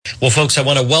Well, folks, I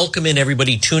want to welcome in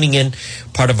everybody tuning in,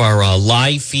 part of our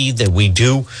live feed that we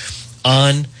do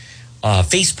on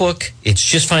Facebook. It's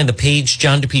just find the page,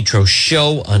 John DePetro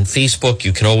Show on Facebook.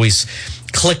 You can always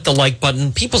click the like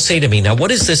button. People say to me, now,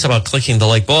 what is this about clicking the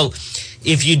like? Well,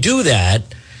 if you do that,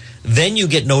 then you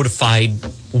get notified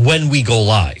when we go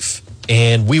live.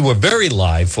 And we were very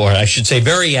live, or I should say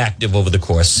very active over the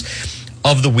course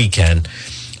of the weekend,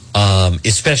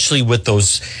 especially with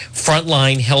those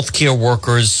frontline healthcare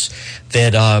workers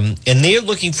that, and they're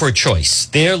looking for a choice.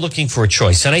 They're looking for a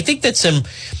choice. And I think that's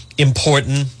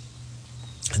important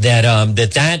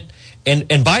that,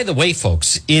 and by the way,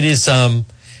 folks, it is,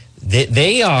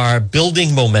 they are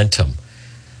building momentum.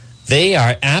 They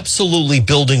are absolutely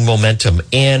building momentum.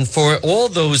 And for all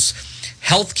those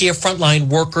healthcare frontline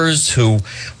workers who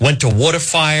went to water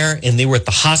fire and they were at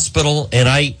the hospital,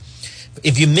 and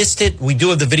if you missed it, we do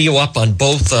have the video up on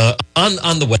both on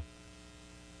the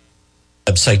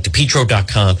website,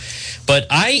 DePetro.com. But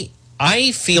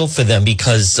I feel for them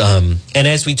because, and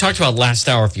as we talked about last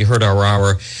hour, if you heard our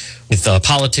hour with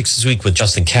politics this week with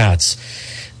Justin Katz,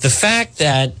 the fact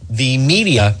that the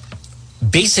media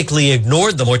basically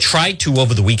ignored them or tried to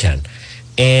over the weekend.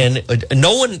 And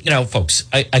no one, folks,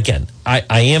 I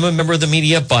am a member of the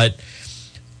media, but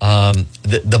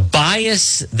the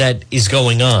bias that is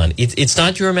going on, it's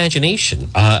not your imagination.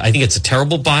 I think it's a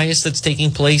terrible bias that's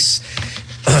taking place,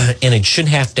 and it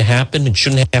shouldn't have to happen. It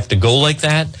shouldn't have to go like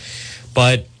that.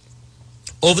 But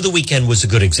over the weekend was a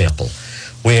good example,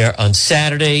 where on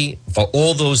Saturday, for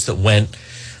all those that went,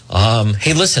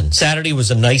 hey, listen, Saturday was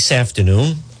a nice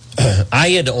afternoon. I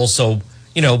had also,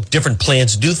 different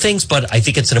plans to do things, but I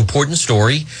think it's an important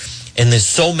story, and there's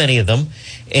so many of them.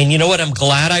 And you know what? I'm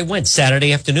glad I went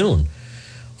Saturday afternoon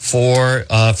from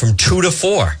 2 to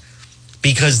 4,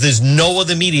 because there's no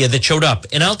other media that showed up.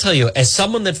 And I'll tell you, as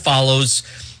someone that follows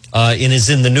and is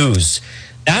in the news,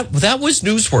 that was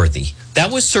newsworthy.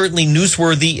 That was certainly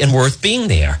newsworthy and worth being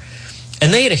there.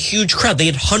 And they had a huge crowd. They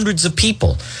had hundreds of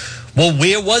people. Well,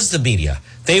 where was the media?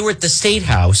 They were at the State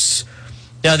House.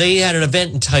 Now, they had an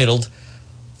event entitled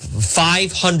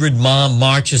 500 Mom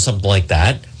March or something like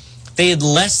that. They had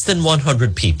less than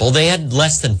 100 people. They had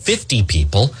less than 50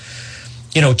 people.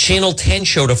 Channel 10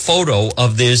 showed a photo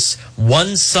of this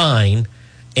one sign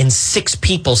and 6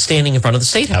 people standing in front of the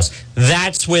State House.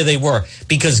 That's where they were.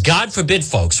 Because God forbid,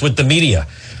 folks, with the media,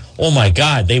 oh my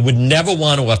God, they would never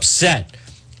want to upset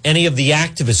any of the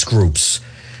activist groups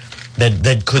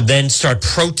that could then start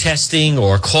protesting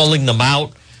or calling them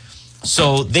out.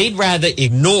 So they'd rather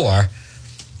ignore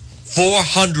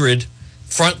 400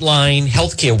 frontline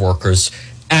healthcare workers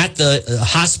at the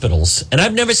hospitals. And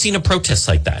I've never seen a protest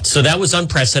like that. So that was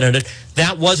unprecedented.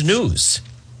 That was news.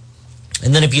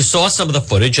 And then if you saw some of the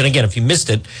footage, and again, if you missed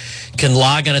it, you can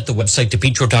log on at the website,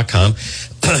 DePetro.com.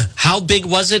 How big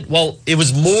was it? Well, it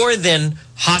was more than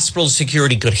hospital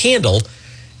security could handle.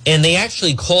 And they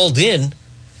actually called in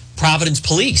Providence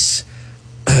Police.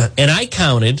 And I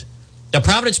counted, the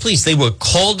Providence Police, they were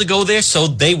called to go there, so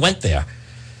they went there.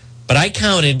 But I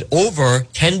counted over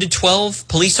 10 to 12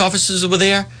 police officers were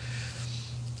there.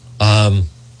 And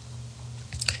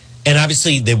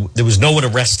obviously, there was no one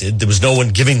arrested. There was no one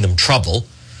giving them trouble.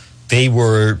 They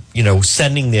were,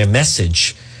 sending their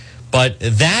message. But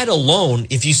that alone,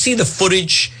 if you see the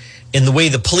footage and the way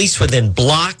the police were then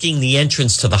blocking the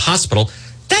entrance to the hospital,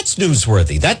 that's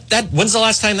newsworthy. When's the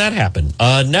last time that happened?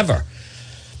 Never.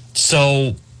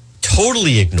 So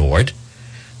totally ignored.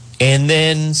 And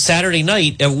then Saturday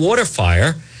night at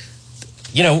Waterfire,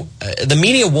 the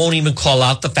media won't even call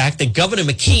out the fact that Governor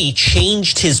McKee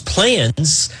changed his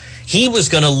plans. He was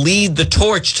going to lead the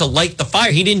torch to light the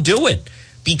fire. He didn't do it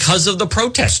because of the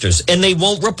protesters, and they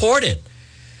won't report it.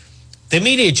 The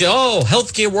media,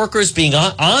 healthcare workers being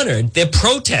honored. They're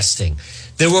protesting.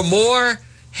 There were more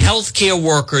healthcare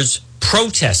workers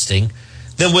protesting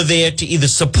than were there to either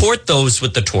support those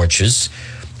with the torches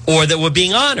or that were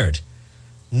being honored.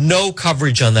 No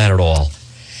coverage on that at all.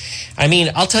 I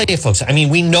mean, I'll tell you, folks,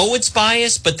 we know it's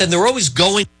biased, but then they're always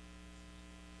going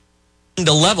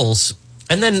to levels.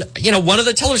 And then, one of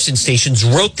the television stations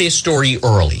wrote their story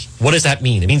early. What does that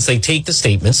mean? It means they take the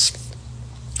statements.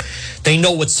 They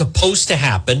know what's supposed to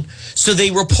happen, so they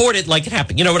report it like it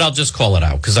happened. You know what? I'll just call it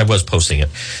out because I was posting it.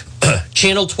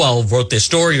 Channel 12 wrote their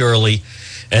story early,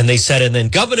 and they said, and then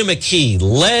Governor McKee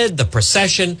led the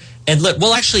procession and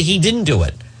well, actually, he didn't do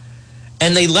it.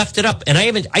 And they left it up. And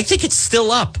I think it's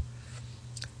still up.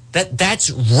 That's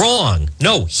wrong.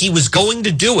 No, he was going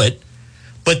to do it,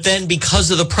 but then because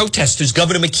of the protesters,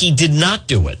 Governor McKee did not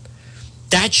do it.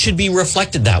 That should be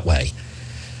reflected that way.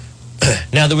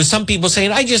 Now, there was some people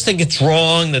saying, I just think it's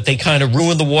wrong that they kind of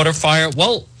ruined the water fire.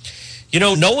 Well,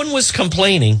 No one was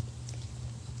complaining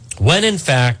when, in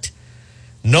fact,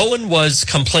 no one was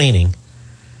complaining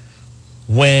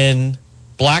when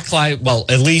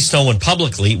at least no one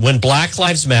publicly, when Black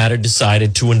Lives Matter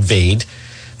decided to invade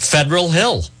Federal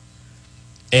Hill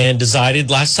and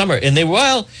decided last summer. And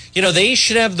they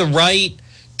should have the right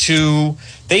to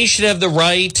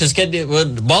get it.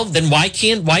 Well, then why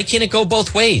can't it go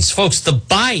both ways? Folks, the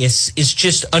bias is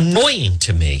just annoying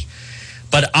to me.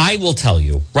 But I will tell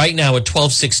you right now at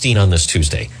 12:16 on this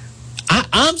Tuesday,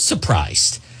 I'm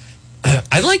surprised.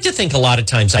 I'd like to think a lot of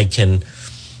times I can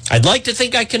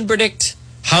predict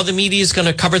how the media is going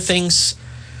to cover things.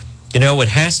 It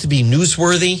has to be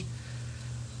newsworthy.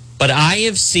 But I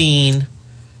have seen,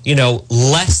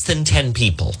 less than 10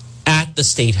 people at the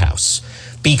State House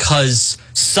because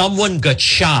someone got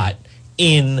shot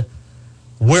in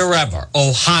wherever,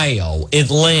 Ohio,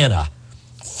 Atlanta,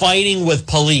 fighting with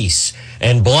police,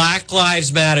 and Black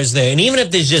Lives Matter's there. And even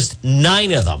if there's just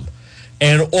 9 of them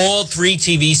and all 3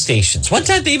 TV stations. One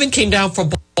time they even came down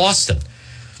from Boston.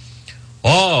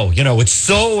 Oh, it's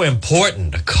so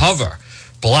important to cover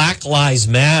Black Lives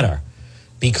Matter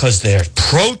because they're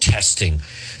protesting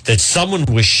that someone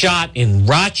was shot in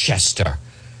Rochester.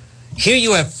 Here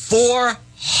you have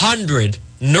 400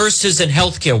 nurses and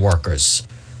healthcare workers.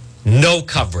 No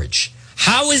coverage.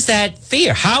 How is that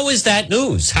fair? How is that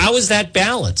news? How is that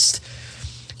balanced?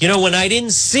 When I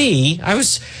didn't see, I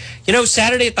was,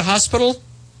 Saturday at the hospital,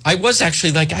 I was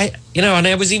actually and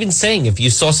I was even saying, if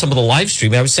you saw some of the live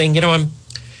stream, I was saying, I am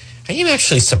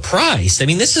actually surprised. I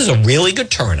mean, this is a really good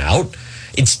turnout.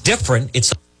 It's different.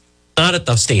 It's not at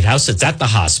the State House. It's at the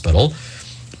hospital.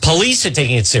 Police are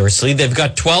taking it seriously. They've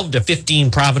got 12 to 15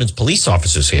 Providence police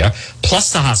officers here,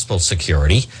 plus the hospital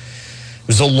security. It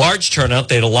was a large turnout.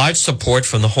 They had a live support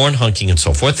from the horn honking and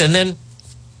so forth. And then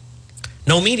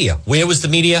no media. Where was the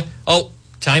media? Oh,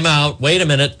 time out. Wait a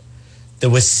minute. There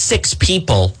was 6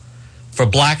 people for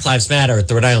Black Lives Matter at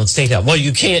the Rhode Island State House. Well,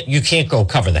 you can't go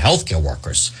cover the healthcare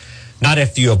workers. Not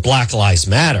if you have Black Lives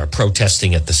Matter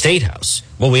protesting at the State House.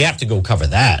 Well, we have to go cover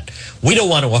that. We don't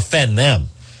want to offend them.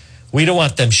 We don't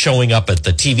want them showing up at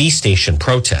the TV station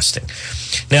protesting.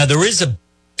 Now, there is a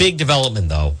big development,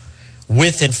 though,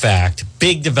 with the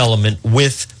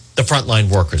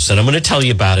frontline workers. And I'm going to tell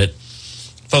you about it,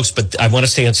 folks, but I want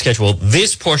to stay on schedule.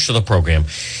 This portion of the program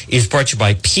is brought to you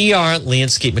by PR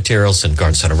Landscape Materials and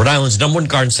Garden Center. Rhode Island's #1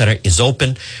 garden center is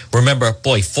open. Remember,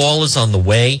 fall is on the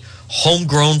way.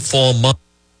 Homegrown fall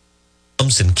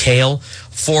mums and kale,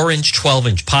 4-inch,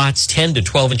 12-inch pots, 10 to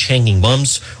 12-inch hanging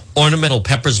mums, ornamental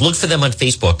peppers. Look for them on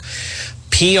Facebook.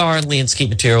 PR Landscape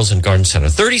Materials and Garden Center,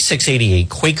 3688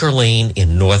 Quaker Lane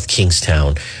in North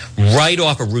Kingstown, right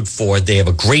off of Route 4. They have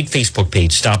a great Facebook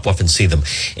page. Stop off and see them.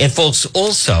 And folks,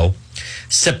 also,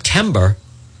 September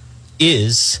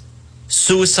is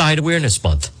Suicide Awareness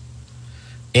Month,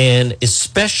 and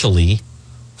especially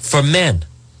for men.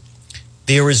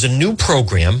 There is a new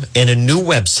program and a new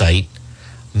website,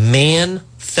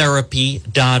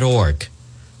 mantherapy.org.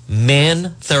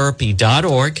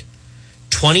 Mantherapy.org,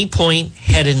 20-point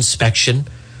head inspection.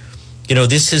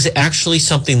 This is actually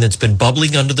something that's been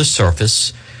bubbling under the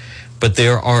surface, but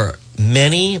there are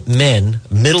many men,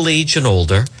 middle-aged and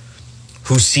older,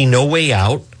 who see no way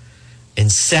out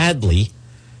and sadly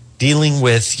dealing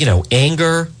with,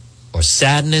 anger or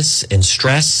sadness and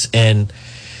stress and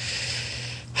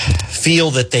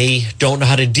feel that they don't know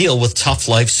how to deal with tough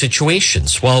life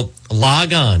situations. Well,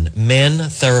 log on,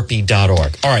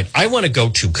 mentherapy.org. All right, I want to go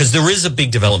to, because there is a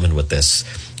big development with this,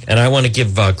 and I want to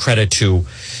give credit to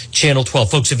Channel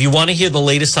 12. Folks, if you want to hear the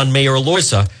latest on Mayor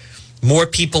Elorza, more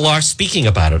people are speaking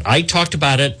about it. I talked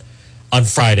about it on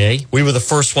Friday. We were the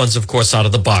first ones, of course, out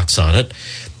of the box on it.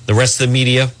 The rest of the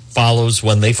media follows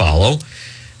when they follow.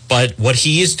 But what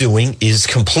he is doing is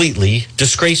completely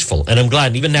disgraceful. And I'm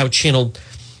glad, even now, Channel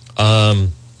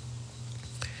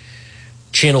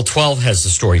 12 has the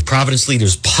story. Providence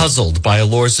leaders puzzled by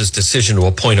Elorza's decision to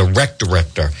appoint a rec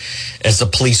director as a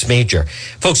police major.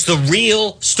 Folks, the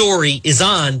real story is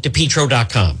on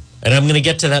DePetro.com. And I'm going to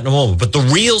get to that in a moment. But the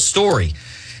real story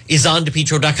is on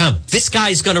DePetro.com. This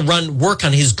guy's going to work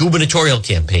on his gubernatorial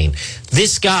campaign.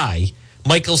 This guy,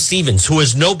 Michael Stevens, who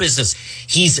has no business.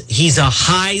 He's a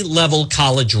high-level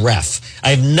college ref. I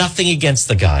have nothing against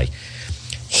the guy.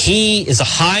 He is a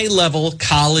high-level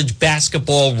college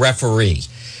basketball referee.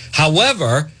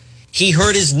 However, he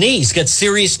hurt his knee. He's got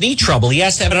serious knee trouble. He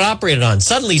has to have it operated on.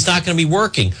 Suddenly, he's not going to be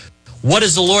working. What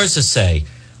does Elorza say?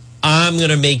 I'm going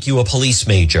to make you a police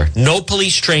major. No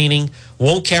police training,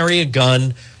 won't carry a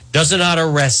gun, doesn't know how to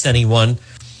arrest anyone.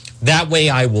 That way,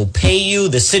 I will pay you,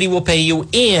 the city will pay you,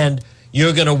 and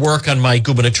you're going to work on my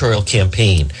gubernatorial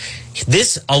campaign.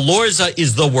 This Alorza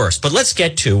is the worst. But let's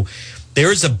get to,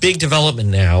 there is a big development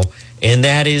now, and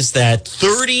that is that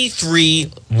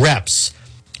 33 reps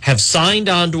have signed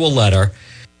on to a letter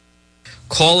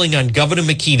calling on Governor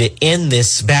McKee to end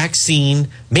this vaccine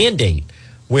mandate,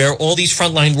 where all these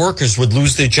frontline workers would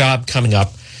lose their job coming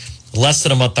up less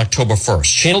than a month, October 1st.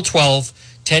 Channel 12,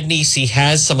 Ted Nesi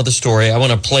has some of the story. I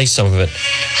want to play some of it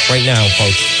right now,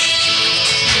 folks.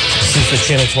 This is the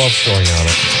Channel 12 story on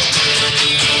it.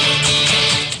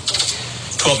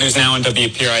 12 News Now on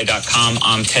WPRI.com.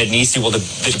 I'm Ted Nesi. Well, the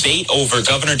debate over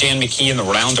Governor Dan McKee and the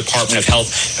Rhode Island Department of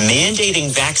Health mandating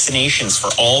vaccinations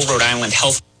for all Rhode Island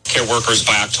health care workers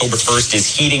by October 1st is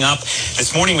heating up.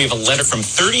 This morning, we have a letter from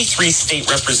 33 state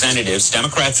representatives,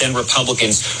 Democrats and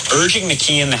Republicans, urging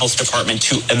McKee and the health department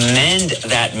to amend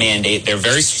that mandate. They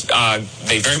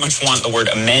very much want the word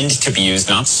amend to be used,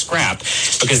 not scrap,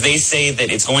 because they say that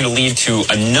it's going to lead to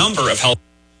a number of health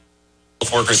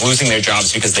workers losing their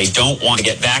jobs because they don't want to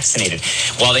get vaccinated.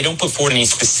 While they don't put forward any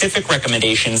specific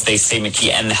recommendations, they say McKee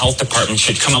and the health department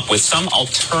should come up with some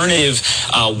alternative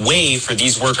way for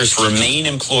these workers to remain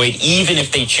employed, even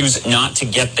if they choose not to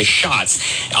get the shots.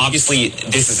 Obviously,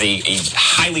 this is a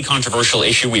highly controversial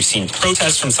issue. We've seen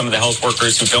protests from some of the health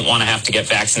workers who don't want to have to get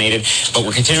vaccinated, but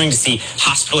we're continuing to see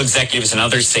hospital executives and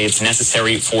others say it's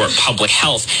necessary for public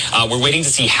health. We're waiting to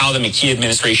see how the McKee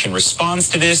administration responds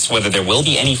to this, whether there will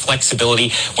be any flexibility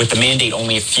with the mandate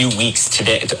only a few weeks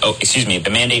the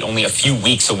mandate only a few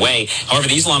weeks away. However,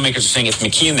 these lawmakers are saying if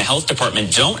McKee and the health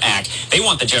department don't act, they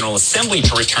want the General Assembly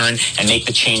to return and make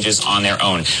the changes on their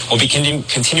own. We'll be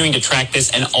continuing to track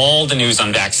this and all the news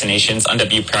on vaccinations on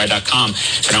WPRI.com.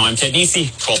 For now, I'm Ted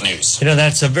Nesi, 12 News. You know,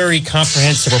 that's a very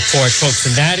comprehensive report, folks,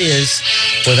 and that is,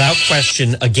 without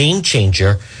question, a game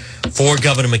changer for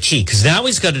Governor McKee, because now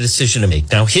he's got a decision to make.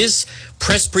 Now, his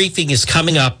press briefing is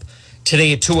coming up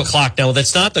today at 2 o'clock. Now,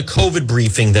 that's not the COVID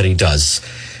briefing that he does,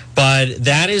 but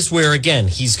that is where, again,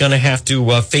 he's going to have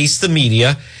to face the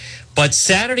media. But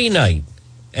Saturday night,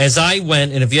 as I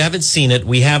went, and if you haven't seen it,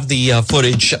 we have the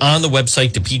footage on the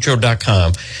website,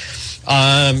 DePetro.com.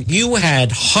 You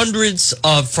had hundreds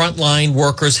of frontline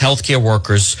workers, healthcare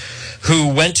workers, who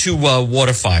went to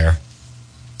Waterfire.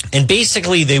 And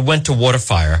basically, they went to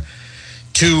Waterfire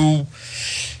to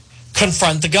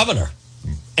confront the governor.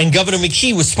 And Governor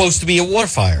McKee was supposed to be at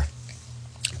Waterfire.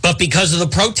 But because of the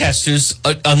protesters,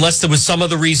 unless there was some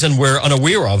other reason we're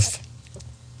unaware of,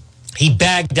 he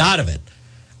bagged out of it.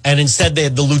 And instead, they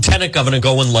had the lieutenant governor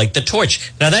go and light the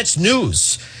torch. Now, that's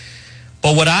news.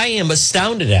 But what I am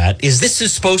astounded at is this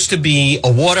is supposed to be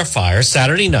a Waterfire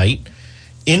Saturday night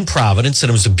in Providence, and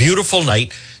it was a beautiful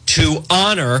night to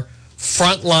honor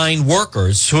frontline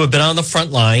workers who have been on the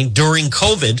front line during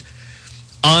COVID,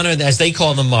 honored, as they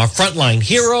call them, our frontline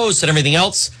heroes and everything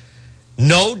else.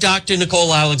 No Dr.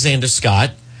 Nicole Alexander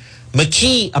Scott.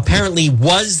 McKee apparently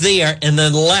was there and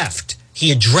then left.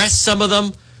 He addressed some of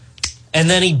them, and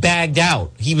then he bagged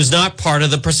out. He was not part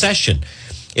of the procession.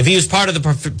 If he was part of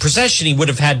the procession, he would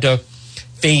have had to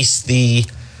face the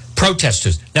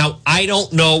protesters. Now, I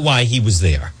don't know why he was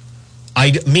there.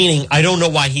 I don't know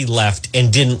why he left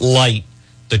and didn't light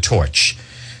the torch.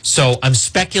 So I'm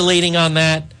speculating on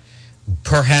that.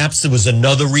 Perhaps there was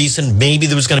another reason. Maybe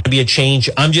there was going to be a change.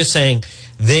 I'm just saying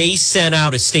they sent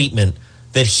out a statement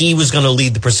that he was going to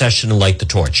lead the procession and light the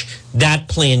torch. That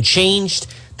plan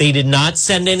changed. They did not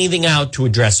send anything out to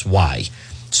address why.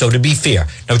 So to be fair,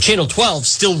 now Channel 12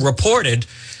 still reported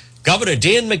Governor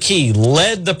Dan McKee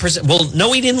led the procession. Well,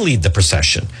 no, he didn't lead the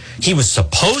procession. He was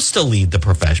supposed to lead the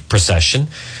procession,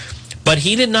 but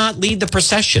he did not lead the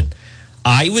procession.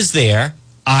 I was there.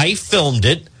 I filmed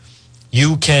it.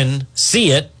 You can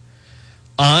see it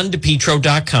on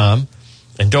DePetro.com.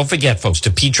 And don't forget, folks,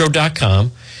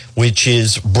 DePetro.com, which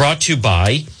is brought to you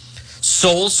by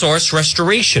Sole Source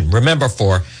Restoration. Remember,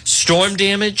 for storm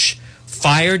damage,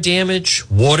 fire damage,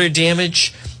 water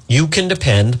damage, you can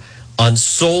depend on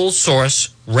Sole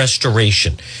Source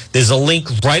Restoration. There's a link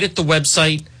right at the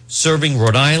website, serving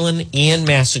Rhode Island and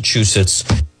Massachusetts.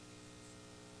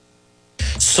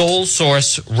 Sole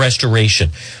Source Restoration.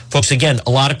 Folks, again,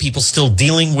 a lot of people still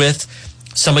dealing with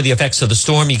some of the effects of the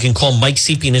storm. You can call Mike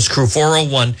Seepy and his crew,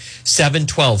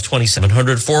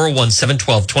 401-712-2700,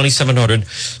 401-712-2700,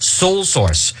 Sole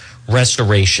Source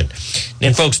Restoration.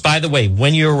 And folks, by the way,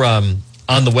 when you're on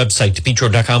the website,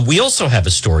 DePetro.com, we also have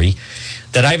a story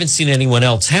that I haven't seen anyone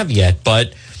else have yet,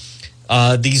 but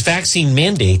these vaccine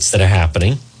mandates that are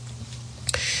happening.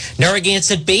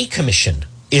 Narragansett Bay Commission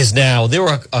is now,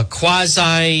 they're a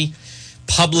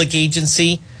quasi-public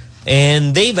agency,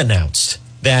 and they've announced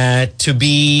that to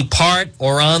be part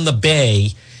or on the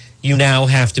bay you now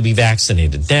have to be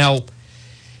vaccinated. Now,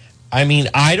 I mean,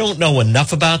 I don't know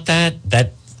enough about that.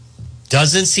 That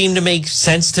doesn't seem to make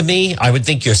sense to me. I would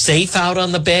think you're safe out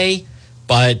on the bay,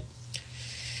 but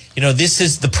you know, this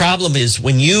is the problem is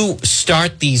when you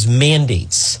start these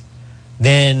mandates,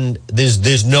 then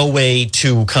there's no way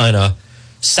to kind of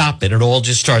stop it. It all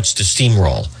just starts to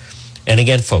steamroll. And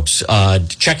again, folks,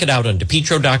 check it out on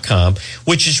DePetro.com,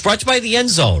 which is brought to you by the End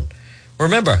Zone.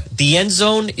 Remember, the End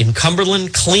Zone in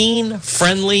Cumberland, clean,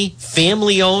 friendly,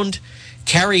 family-owned,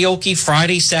 karaoke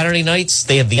Friday, Saturday nights.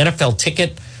 They have the NFL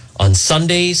ticket on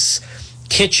Sundays.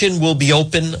 Kitchen will be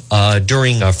open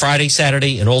during Friday,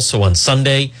 Saturday, and also on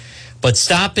Sunday. But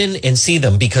stop in and see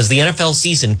them because the NFL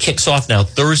season kicks off now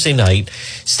Thursday night.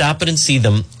 Stop in and see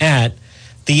them at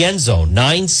the End Zone,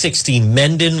 960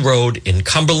 Mendon Road in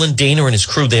Cumberland. Dana and his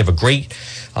crew, they have a great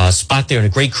spot there and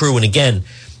a great crew. And again,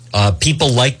 people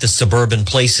like the suburban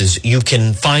places. You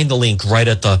can find the link right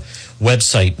at the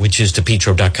website, which is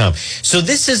DePetro.com. So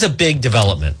this is a big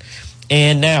development.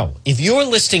 And now, if you're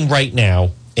listening right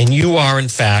now and you are, in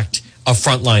fact, a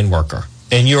frontline worker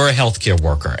and you're a healthcare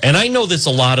worker, and I know there's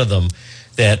a lot of them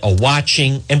that are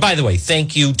watching. And by the way,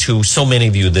 thank you to so many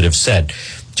of you that have said,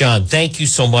 John, thank you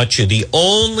so much. You're the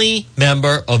only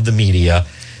member of the media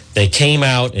that came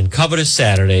out and covered a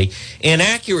Saturday and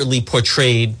accurately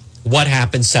portrayed what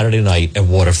happened Saturday night at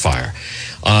Waterfire.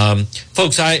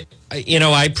 Folks, I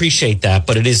appreciate that,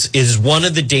 but it is one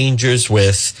of the dangers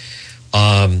with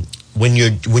when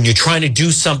you're trying to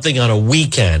do something on a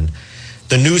weekend.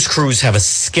 The news crews have a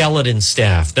skeleton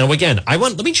staff. Now, again,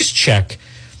 let me just check,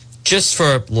 just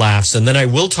for laughs, and then I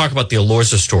will talk about the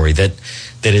Alorza story that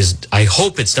is, I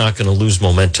hope it's not going to lose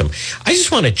momentum. I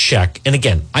just want to check, and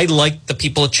again, I like the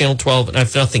people at Channel 12, and I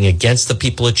have nothing against the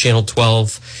people at Channel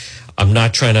 12. I'm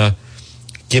not trying to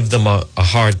give them a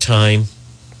hard time.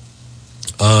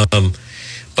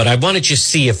 But I want to just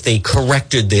see if they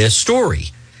corrected their story,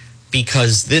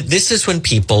 because this is when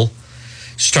people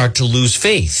start to lose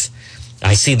faith.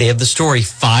 I see they have the story,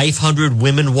 500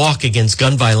 women walk against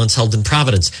gun violence held in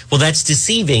Providence. Well, that's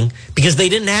deceiving because they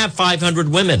didn't have 500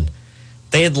 women.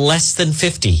 They had less than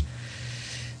 50.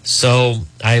 So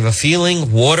I have a feeling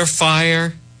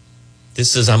Waterfire,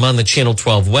 I'm on the Channel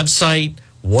 12 website.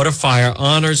 Waterfire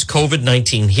honors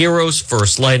COVID-19 heroes,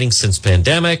 first lighting since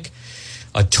pandemic.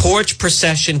 A torch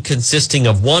procession consisting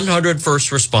of 100 first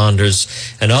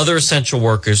responders and other essential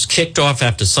workers kicked off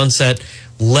after sunset,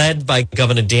 led by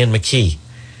Governor Dan McKee.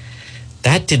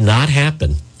 That did not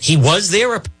happen. He was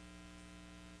there,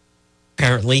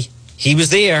 apparently. He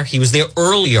was there. He was there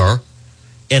earlier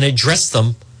and addressed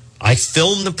them. I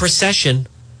filmed the procession.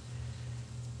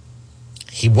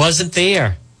 He wasn't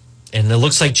there. And it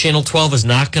looks like Channel 12 is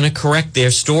not going to correct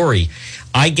their story.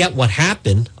 I get what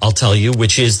happened, I'll tell you,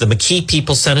 which is the McKee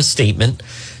people sent a statement.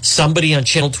 Somebody on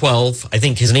Channel 12, I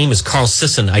think his name is Carl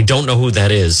Sisson, I don't know who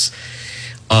that is,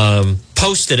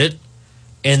 posted it,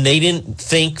 and they didn't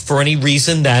think for any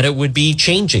reason that it would be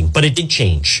changing, but it did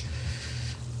change.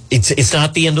 It's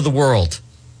not the end of the world.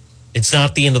 It's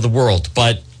not the end of the world,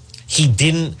 but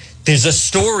there's a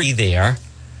story there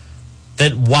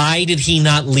that why did he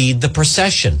not lead the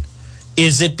procession?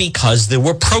 Is it because there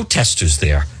were protesters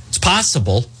there? It's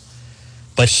possible,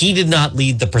 but he did not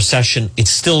lead the procession. It's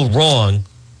still wrong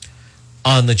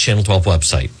on the Channel 12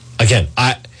 website. Again,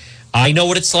 I know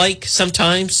what it's like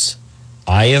sometimes.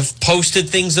 I have posted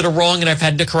things that are wrong and I've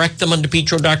had to correct them on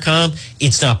DePetro.com.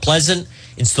 It's not pleasant.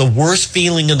 It's the worst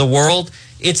feeling in the world.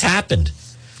 It's happened.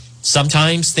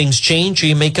 Sometimes things change or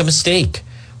you make a mistake.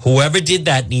 Whoever did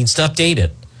that needs to update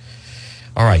it.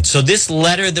 All right, so this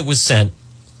letter that was sent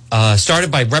started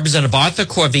by Representative Arthur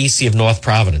Corvesi of North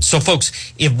Providence. So,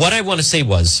 folks, what I want to say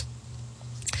was,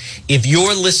 if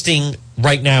you're listening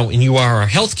right now and you are a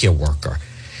healthcare worker,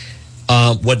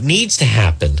 what needs to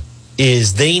happen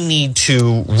is they need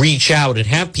to reach out and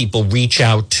have people reach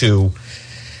out to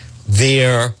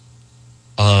their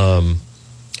rep.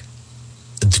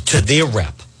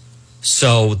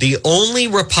 So the only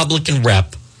Republican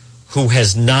rep who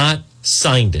has not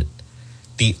signed it,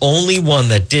 the only one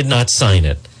that did not sign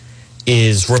it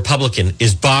is Republican,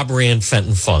 is Bob Rand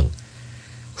Fenton Fung,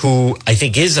 who I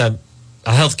think is a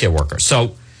healthcare worker.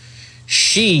 So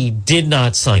she did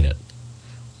not sign it.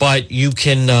 But you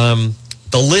can,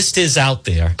 the list is out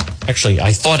there. Actually,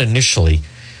 I thought initially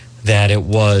that it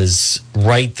was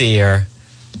right there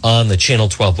on the Channel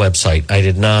 12 website. I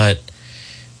did not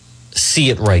see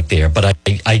it right there, but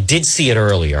I did see it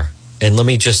earlier. And let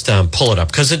me just pull it up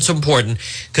because it's important,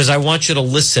 because I want you to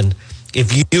listen.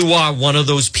 If you are one of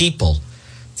those people,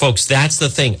 folks, that's the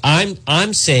thing.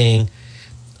 I'm saying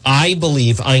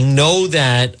I know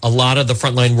that a lot of the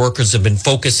frontline workers have been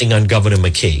focusing on Governor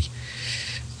McKee.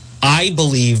 I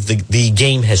believe the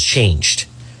game has changed.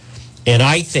 And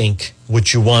I think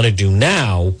what you want to do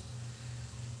now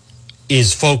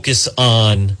is focus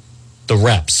on the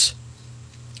reps.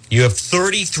 You have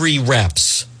 33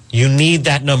 reps. You need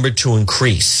that number to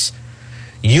increase.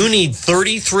 You need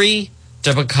 33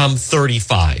 to become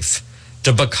 35,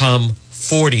 to become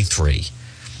 43.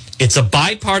 It's a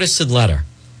bipartisan letter.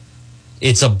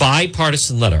 It's a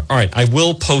bipartisan letter. All right, I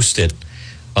will post it,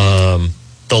 the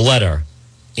letter,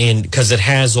 because it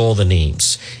has all the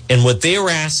names. And what they're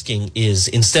asking is,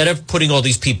 instead of putting all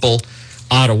these people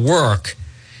out of work,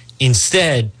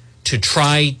 instead to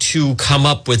try to come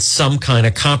up with some kind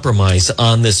of compromise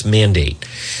on this mandate.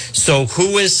 So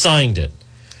who has signed it?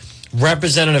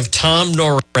 Representative Tom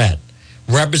Norrett,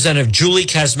 Representative Julie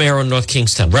Casmero of North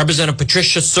Kingstown, Representative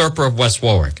Patricia Serper of West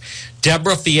Warwick,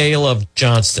 Deborah Fiala of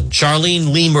Johnston, Charlene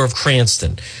Lemer of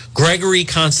Cranston, Gregory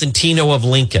Constantino of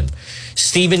Lincoln,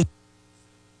 Stephen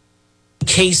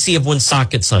Casey of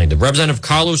Woonsocket signed it, Representative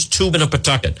Carlos Tubin of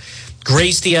Pawtucket,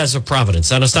 Grace Diaz of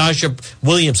Providence, Anastasia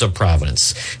Williams of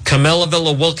Providence, Camilla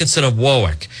Villa Wilkinson of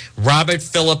Warwick, Robert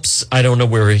Phillips, I don't know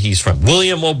where he's from,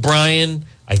 William O'Brien,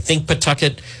 I think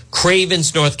Pawtucket,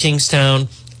 Cravens, North Kingstown,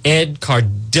 Ed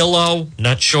Cardillo,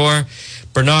 not sure,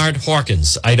 Bernard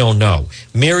Hawkins, I don't know,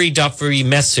 Mary Duffy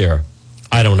Messier,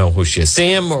 I don't know who she is,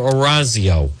 Sam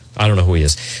Orazio, I don't know who he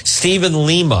is, Stephen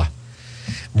Lima,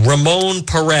 Ramon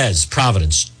Perez,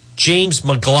 Providence, James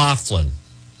McLaughlin,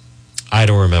 I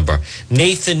don't remember,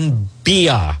 Nathan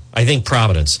Bia, I think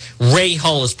Providence, Ray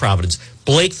Hull is Providence,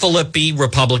 Blake Filippi,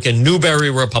 Republican, Newberry,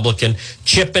 Republican,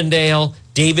 Chippendale,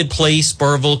 David Place,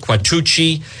 Burville,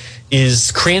 Quatucci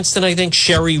is Cranston, I think,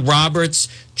 Sherry Roberts,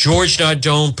 George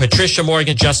Nardone, Patricia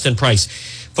Morgan, Justin Price.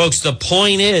 Folks, the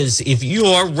point is, if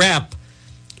your rep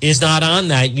is not on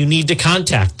that, you need to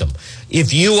contact them.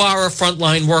 If you are a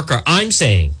frontline worker, I'm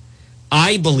saying,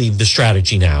 I believe the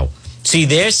strategy now. See,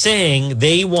 they're saying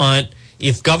they want,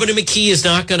 if Governor McKee is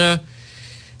not going to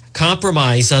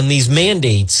compromise on these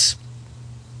mandates,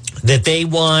 that they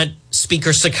want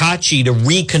Speaker Sakachi to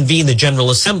reconvene the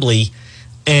General Assembly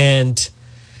and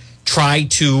try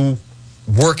to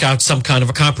work out some kind of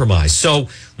a compromise. So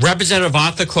Representative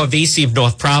Arthur Corvesi of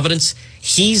North Providence,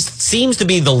 he seems to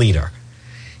be the leader.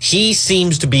 So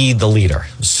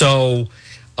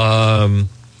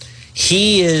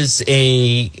he is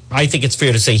I think it's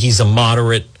fair to say he's a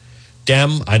moderate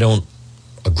Dem. I don't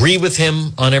agree with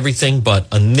him on everything,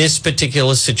 but on this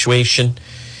particular situation,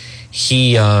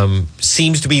 he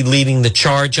seems to be leading the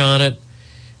charge on it.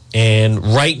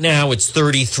 And right now it's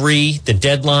 33, the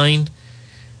deadline.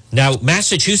 Now,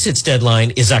 Massachusetts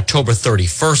deadline is October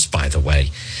 31st, by the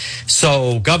way.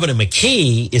 So Governor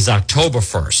McKee is October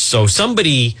 1st. So someone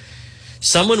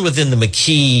within the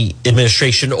McKee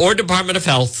administration or Department of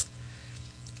Health,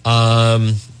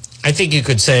 I think you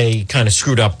could say kind of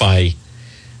screwed up by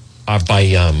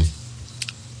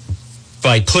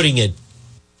putting it,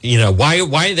 why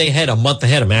are they a month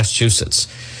ahead of Massachusetts?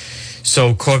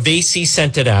 So Corvesi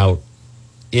sent it out.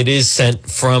 It is sent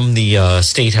from the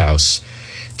State House.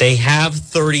 They have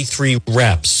 33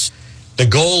 reps. The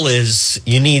goal is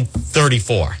you need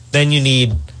 34. Then you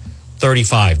need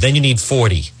 35. Then you need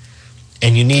 40.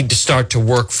 And you need to start to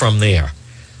work from there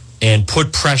and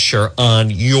put pressure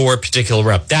on your particular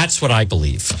rep. That's what I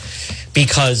believe.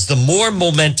 Because the more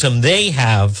momentum they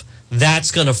have,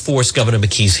 that's going to force Governor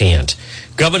McKee's hand.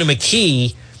 Governor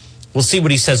McKee, we'll see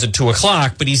what he says at 2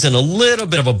 o'clock, but he's in a little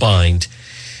bit of a bind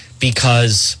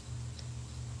because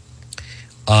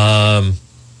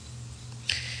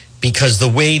the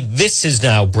way this is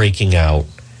now breaking out,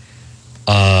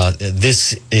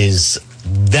 this is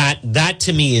that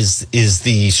to me is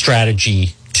the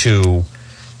strategy to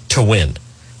win.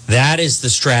 That is the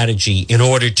strategy in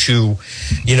order to,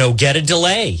 get a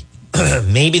delay.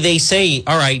 Maybe they say,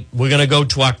 all right, we're going to go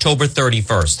to October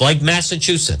 31st, like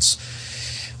Massachusetts.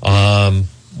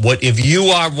 What if you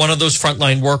are one of those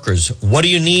frontline workers? What do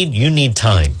you need? You need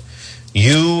time.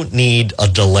 You need a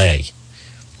delay.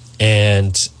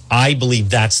 And I believe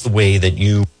that's the way that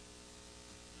you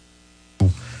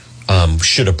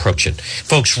should approach it.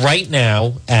 Folks, right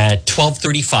now at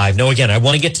 12:35, now again, I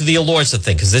want to get to the Alorza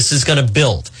thing because this is going to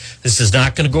build. This is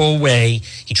not going to go away.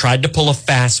 He tried to pull a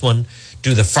fast one,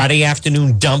 do the Friday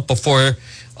afternoon dump before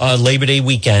Labor Day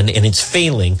weekend, and it's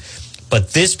failing.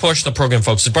 But this portion of the program,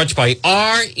 folks, is brought to you by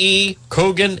R.E.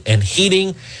 Coogan and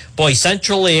Heating. Boy,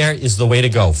 Central Air is the way to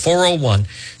go.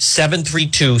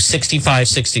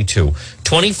 401-732-6562.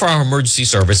 24-hour emergency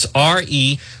service,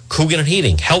 R.E. Coogan and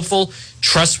Heating. Helpful,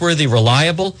 trustworthy,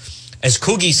 reliable. As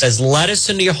Coogie says, let us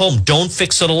into your home. Don't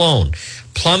fix it alone.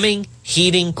 Plumbing,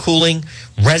 heating, cooling,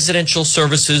 residential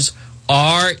services,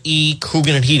 R.E.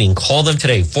 Coogan and Heating. Call them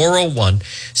today,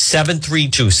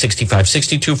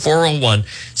 401-732-6562,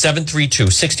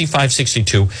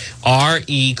 401-732-6562,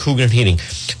 R.E. Coogan and Heating.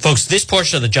 Folks, this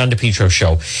portion of the John DePetro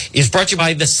Show is brought to you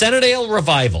by the Centerdale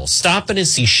Revival. Stop in and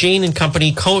see Shane and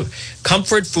Company,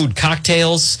 Comfort Food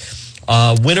Cocktails,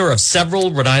 winner of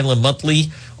several Rhode Island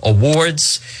Monthly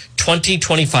Awards,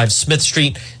 2025 Smith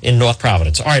Street in North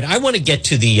Providence. All right, I want to get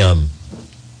to the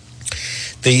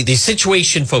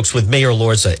situation, folks, with Mayor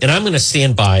Lorza, and I'm going to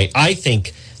stand by. I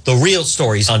think the real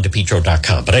story is on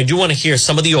DePetro.com, but I do want to hear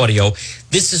some of the audio.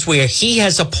 This is where he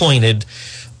has appointed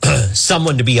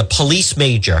someone to be a police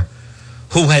major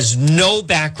who has no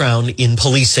background in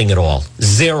policing at all.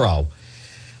 Zero.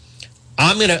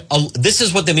 This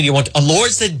is what the media wants.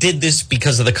 Lorza did this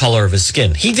because of the color of his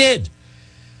skin. He did.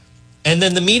 And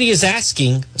then the media is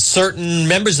asking certain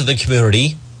members of the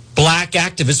community, black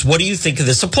activists, what do you think of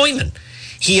this appointment?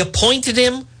 He appointed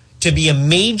him to be a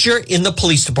major in the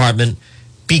police department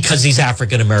because he's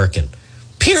African American.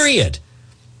 Period.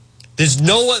 There's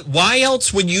why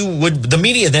else would the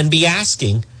media then be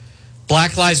asking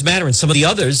Black Lives Matter and some of the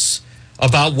others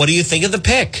about what do you think of the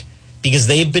pick? Because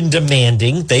they've been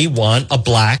demanding, they want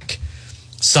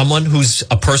someone who's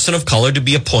a person of color to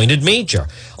be appointed major.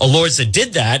 Alorza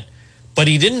did that, but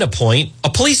he didn't appoint a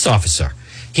police officer.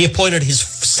 He appointed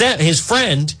his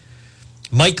friend,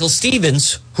 Michael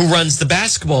Stevens, who runs the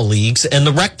basketball leagues and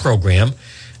the rec program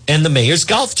and the mayor's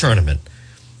golf tournament.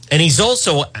 And he's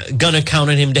also going to count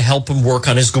on him to help him work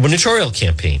on his gubernatorial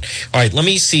campaign. All right, let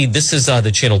me see. This is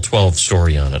the Channel 12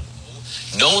 story on it.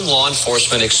 Known law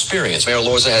enforcement experience. Mayor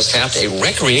Lorza has tapped a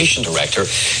recreation director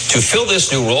to fill this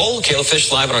new role. Kayla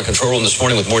Fish live in our control room this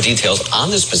morning with more details on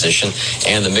this position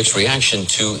and the mixed reaction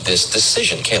to this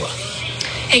decision. Kayla.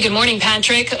 Hey, good morning,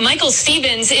 Patrick. Michael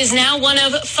Stevens is now one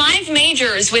of 5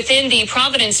 majors within the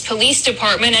Providence Police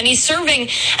Department, and he's serving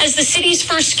as the city's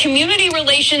first community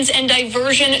relations and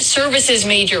diversion services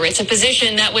major. It's a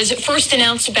position that was first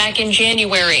announced back in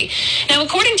January. Now,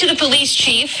 according to the police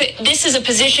chief, this is a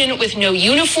position with no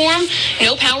uniform,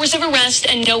 no powers of arrest,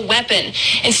 and no weapon.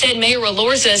 Instead, Mayor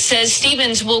Alorza says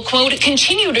Stevens will, quote,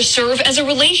 continue to serve as a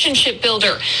relationship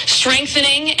builder,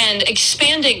 strengthening and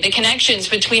expanding the connections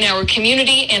between our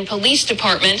community and police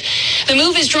department. The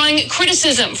move is drawing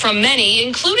criticism from many,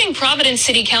 including Providence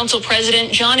City Council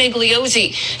President John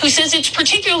Igliozzi, who says it's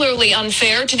particularly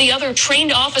unfair to the other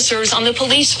trained officers on the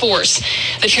police force.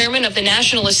 The chairman of the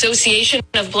National Association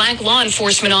of Black Law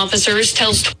Enforcement Officers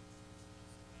tells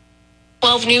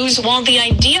 12 News, while the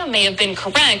idea may have been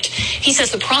correct, he says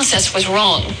the process was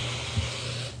wrong.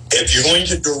 If you're going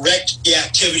to direct the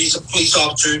activities of police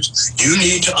officers, you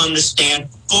need to understand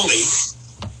fully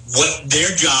what their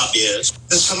job is.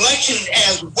 The selection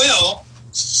as well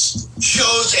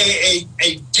shows a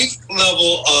deep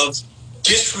level of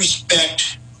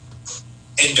disrespect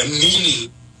and demeaning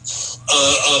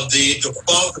of the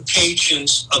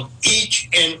qualifications of each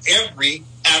and every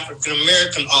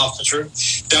African-American officer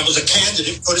that was a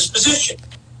candidate for this position.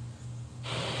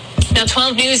 Now,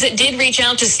 12 News did reach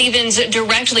out to Stevens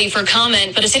directly for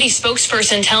comment, but a city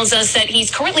spokesperson tells us that he's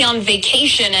currently on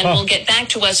vacation and will get back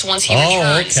to us once he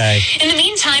returns. Okay. In the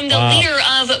meantime, the leader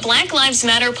of Black Lives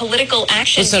Matter Political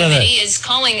Action Committee is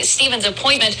calling Stevens'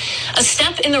 appointment a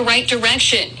step in the right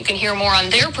direction. You can hear more on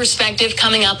their perspective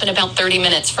coming up in about 30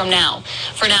 minutes from now.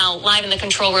 For now, live in the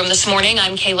control room this morning,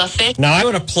 I'm Kayla Fish. Now, I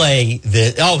want to play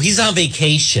the... Oh, he's on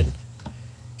vacation.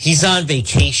 He's on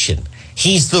vacation.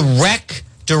 He's the rec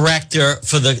director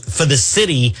for the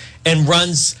city and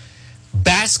runs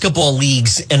basketball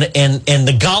leagues and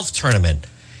the golf tournament.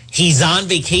 He's on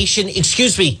vacation.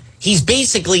 Excuse me. He's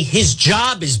basically, his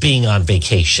job is being on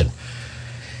vacation.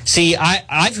 See,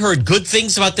 I've heard good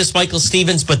things about this Michael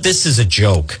Stevens, but this is a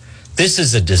joke. This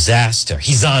is a disaster.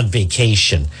 He's on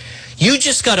vacation. You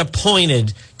just got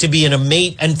appointed to be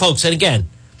and folks, and again,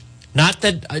 not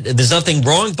that there's nothing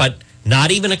wrong, but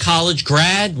not even a college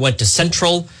grad, went to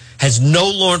Central, has no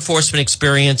law enforcement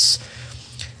experience.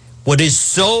 What is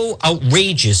so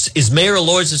outrageous is Mayor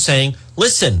Alorza saying,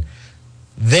 listen,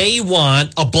 they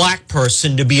want a black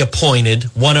person to be appointed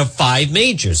one of 5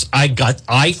 majors.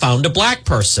 I found a black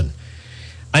person.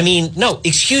 I mean, no,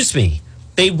 excuse me.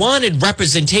 They wanted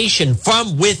representation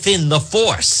from within the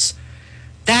force.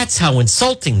 That's how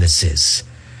insulting this is.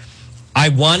 I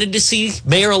wanted to see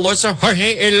Mayor Alorza,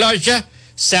 Jorge Elijah,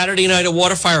 Saturday night at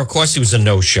Waterfire. Of course, he was a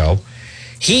no-show.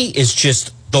 He is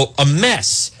just a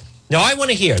mess. Now, I want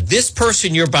to hear this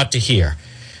person you're about to hear,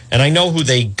 and I know who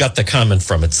they got the comment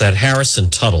from. It's that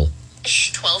Harrison Tuttle.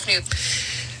 12 News.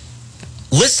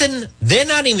 Listen, they're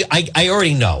not even, I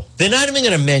already know, they're not even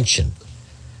going to mention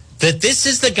that this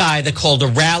is the guy that called a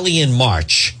rally in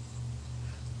March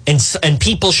and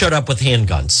people showed up with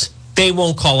handguns. They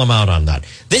won't call him out on that.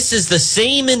 This is the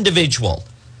same individual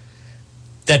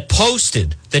that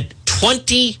posted that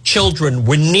 20 children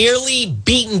were nearly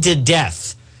beaten to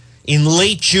death in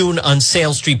late June on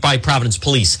Sale Street by Providence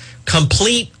police.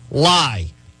 Complete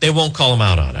lie. They won't call him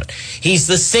out on it. He's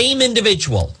the same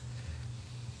individual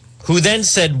who then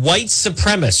said white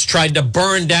supremacists tried to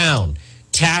burn down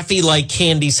Taffy Like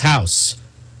Candy's house.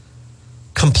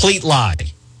 Complete lie.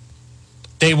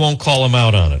 They won't call him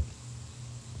out on it.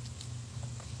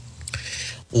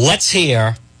 Let's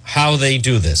hear how they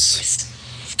do this.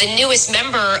 The newest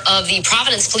member of the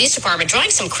Providence Police Department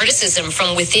drawing some criticism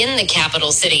from within the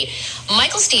capital city.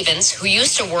 Michael Stevens, who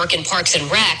used to work in Parks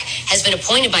and Rec, has been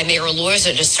appointed by Mayor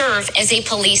Lorza to serve as a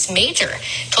police major.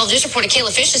 12 News reporter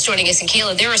Kayla Fish is joining us. And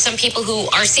Kayla, there are some people who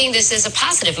are seeing this as a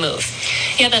positive move.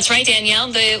 Yeah, that's right,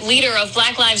 Danielle. The leader of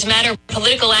Black Lives Matter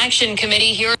Political Action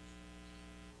Committee here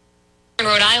in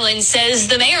Rhode Island says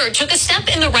the mayor took a step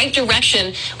in the right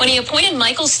direction when he appointed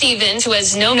Michael Stevens, who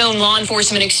has no known law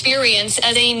enforcement experience,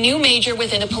 as a new major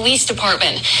within the police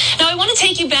department. Now, I want to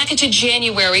take you back into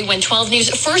January when 12 News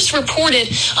first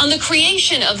reported on the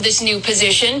creation of this new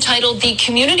position titled the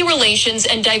Community Relations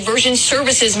and Diversion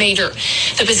Services Major.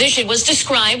 The position was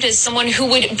described as someone who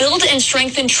would build and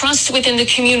strengthen trust within the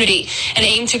community and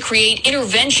aim to create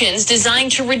interventions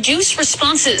designed to reduce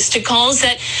responses to calls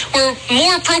that were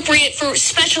more appropriate for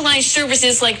specialized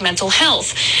services like mental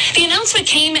health. The announcement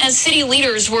came as city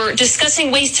leaders were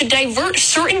discussing ways to divert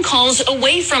certain calls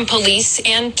away from police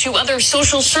and to other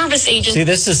social service agencies. See,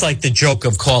 this is like the joke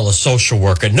of call a social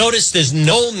worker. Notice there's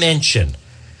no mention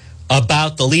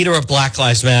about the leader of Black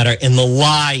Lives Matter and the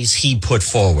lies he put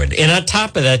forward. And on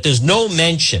top of that, there's no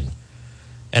mention,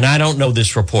 and I don't know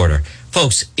this reporter.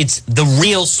 Folks, it's the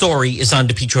real story is on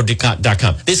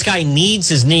DePetro.com. This guy needs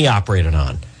his knee operated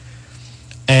on.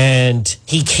 And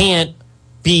he can't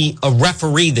be a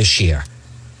referee this year.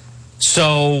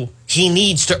 So he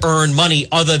needs to earn money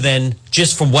other than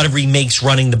just from whatever he makes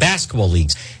running the basketball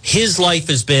leagues. His life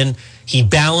has been he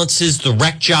balances the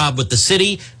rec job with the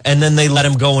city, and then they let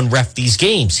him go and ref these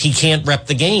games. He can't rep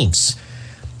the games.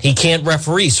 He can't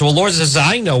referee. So Lord says,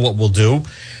 I know what we'll do.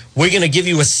 We're going to give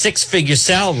you a 6-figure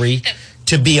salary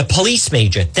to be a police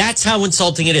major. That's how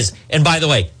insulting it is. And by the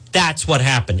way, that's what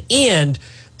happened. And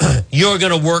you're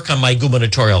going to work on my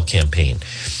gubernatorial campaign.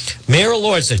 Mayor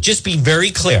Lorza, just be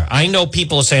very clear. I know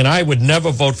people are saying, I would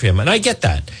never vote for him. And I get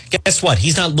that. Guess what?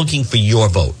 He's not looking for your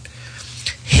vote.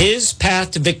 His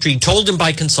path to victory, told him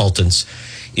by consultants,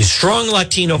 is strong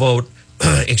Latino vote,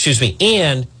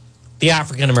 and the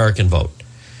African-American vote.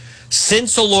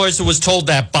 Since Lorza was told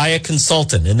that by a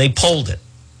consultant, and they polled it,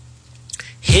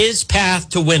 his path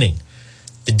to winning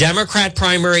the Democrat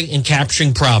primary and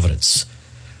capturing Providence,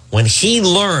 when he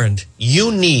learned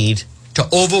you need to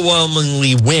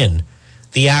overwhelmingly win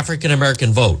the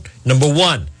African-American vote, number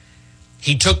one,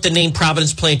 he took the name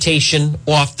Providence Plantation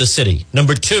off the city.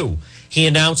 Number two, he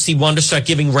announced he wanted to start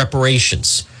giving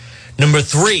reparations. Number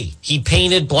three, he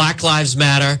painted Black Lives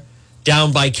Matter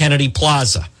down by Kennedy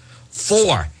Plaza.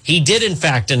 4, he did in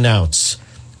fact announce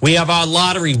we have our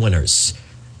lottery winners.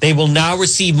 They will now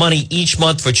receive money each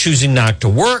month for choosing not to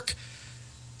work.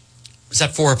 Was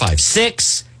that 4 or 5?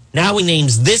 6, now he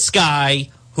names this guy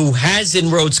who has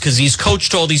inroads because he's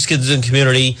coached all these kids in the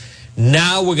community.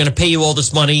 Now we're going to pay you all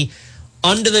this money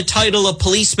under the title of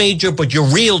police major, but your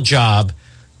real job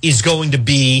is going to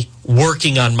be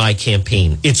working on my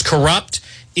campaign. It's corrupt.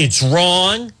 It's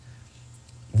wrong.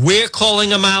 We're calling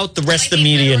them out. The rest of the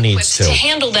media needs to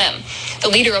handle them. The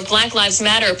leader of Black Lives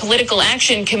Matter Political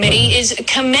Action Committee is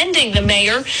commending the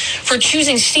mayor for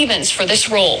choosing Stevens for this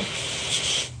role.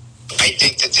 I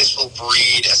think that this will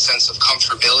breed a sense of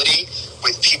comfortability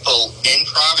with people in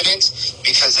Providence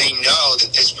because they know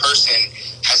that this person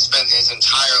has spent his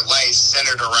entire life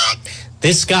centered around.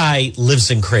 This guy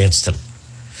lives in Cranston.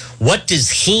 What does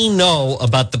he know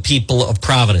about the people of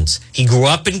Providence? He grew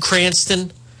up in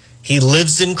Cranston. He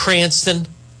lives in Cranston.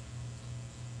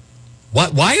 Why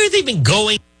are they even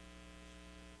going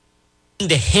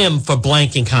to him for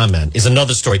blanking comment is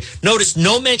another story. Notice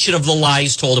no mention of the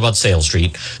lies told about Sale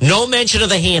Street. No mention of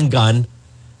the handgun.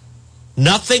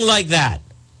 Nothing like that.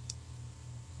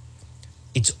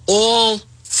 It's all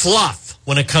fluff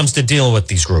when it comes to dealing with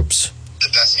these groups. The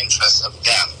best interests of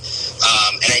them.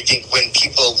 And I think when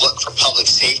people look for public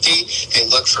safety, they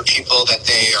look for people that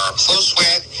they are close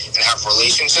with and have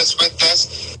relationships with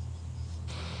this.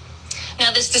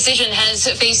 Now, this decision has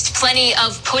faced plenty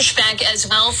of pushback as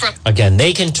well from... Again,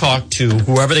 they can talk to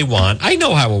whoever they want. I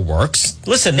know how it works.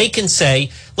 Listen, they can say,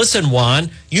 listen,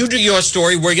 Juan, you do your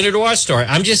story, we're going to do our story.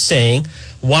 I'm just saying,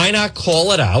 why not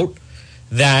call it out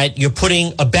that you're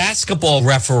putting a basketball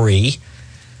referee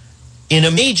in a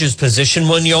majors position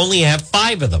when you only have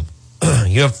 5 of them?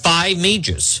 You have 5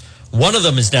 majors. One of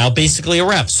them is now basically a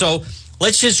ref. So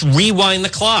let's just rewind the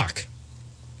clock.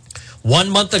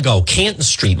 1 month ago, Canton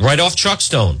Street, right off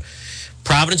Truckstone,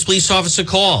 Providence police officer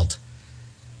called.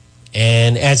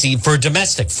 And for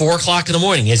domestic, 4 o'clock in the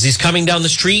morning, as he's coming down the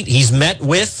street, he's met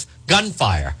with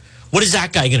gunfire. What is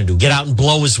that guy going to do? Get out and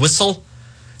blow his whistle?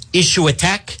 Issue a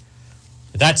tech?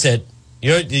 That's it.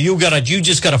 You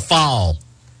just got to foul.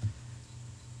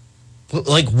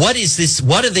 Like, what is this?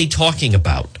 What are they talking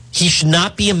about? He should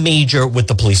not be a major with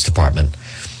the police department.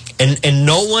 And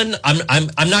no one,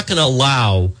 I'm not going to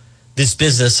allow this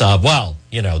business of, well,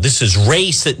 this is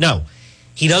race. No,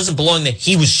 he doesn't belong there.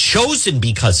 He was chosen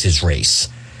because his race.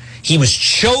 He was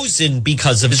chosen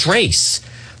because of his race.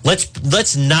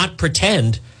 Let's not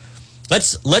pretend.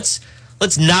 Let's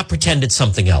not pretend it's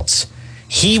something else.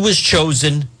 He was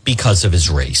chosen because of his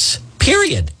race.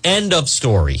 Period. End of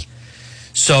story.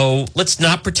 So let's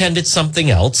not pretend it's something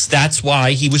else. That's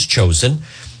why he was chosen.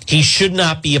 He should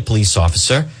not be a police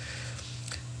officer.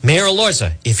 Mayor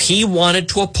Alorza, if he wanted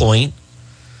to appoint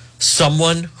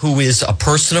someone who is a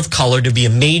person of color to be a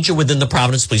major within the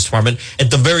Providence Police Department, at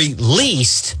the very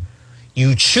least,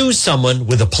 you choose someone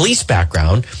with a police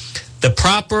background. The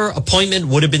proper appointment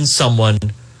would have been someone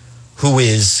who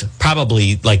is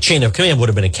probably, like chain of command, would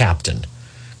have been a captain,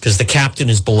 because the captain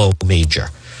is below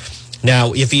major.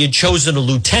 Now, if he had chosen a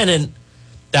lieutenant,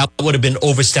 that would have been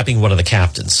overstepping one of the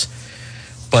captains.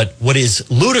 But what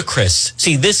is ludicrous,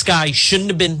 see, this guy shouldn't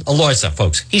have been Alorza,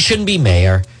 folks. He shouldn't be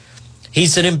mayor.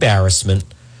 He's an embarrassment.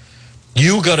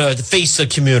 You got to face the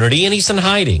community, and he's in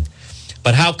hiding.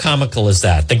 But how comical is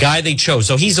that? The guy they chose,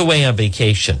 so he's away on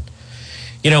vacation.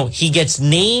 He gets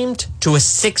named to a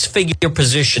 6-figure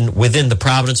position within the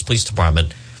Providence Police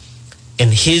Department.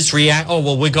 And his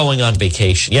we're going on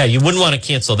vacation. Yeah, you wouldn't want to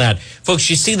cancel that. Folks,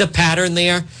 you see the pattern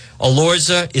there?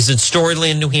 Alorza is in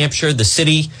Storyland, New Hampshire. The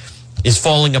city is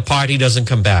falling apart. He doesn't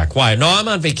come back. Why? No, I'm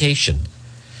on vacation.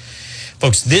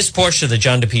 Folks, this portion of the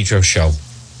John DePetro Show,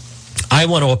 I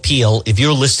want to appeal, if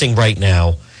you're listening right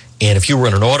now, and if you were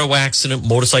in an auto accident,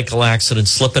 motorcycle accident,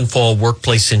 slip and fall,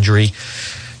 workplace injury,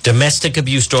 domestic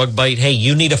abuse, dog bite, hey,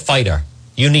 you need a fighter.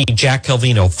 You need Jack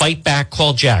Calvino. Fight back.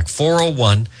 Call Jack.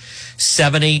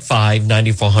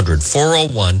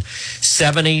 401-785-9400.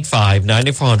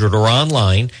 401-785-9400 or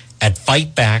online at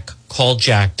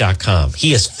fightbackcalljack.com.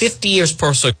 He has 50 years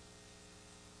personal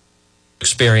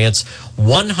experience,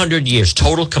 100 years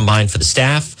total combined for the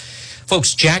staff.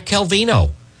 Folks, Jack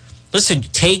Calvino. Listen,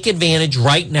 take advantage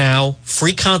right now.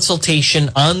 Free consultation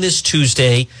on this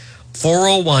Tuesday,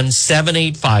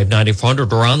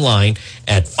 401-785-9400 or online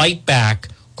at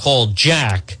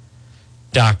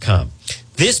fightbackcalljack.com.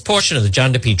 This portion of the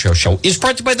John DePetro Show is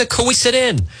brought to you by the Coesit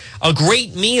Inn. A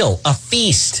great meal, a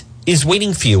feast is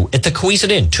waiting for you at the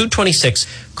Coesit Inn, 226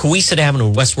 Coesit Avenue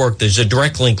in West Warwick. There's a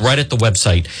direct link right at the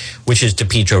website, which is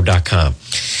DePetro.com.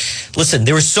 Listen,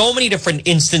 there are so many different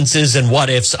instances and what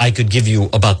ifs I could give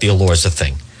you about the Alorza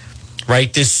thing,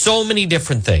 right? There's so many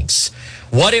different things.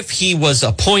 What if he was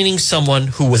appointing someone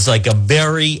who was like a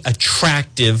very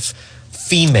attractive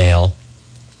female?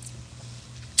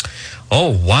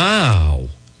 Oh, wow.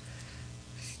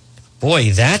 Boy,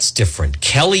 that's different.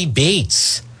 Kelly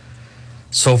Bates.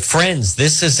 So, friends,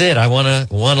 this is it. I want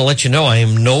to let you know I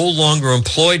am no longer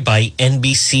employed by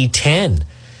NBC 10.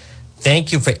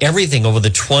 Thank you for everything over the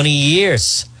 20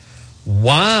 years.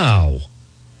 Wow.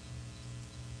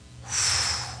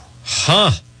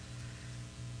 Huh.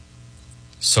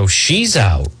 So she's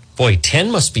out. Boy,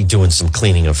 10 must be doing some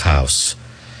cleaning of house.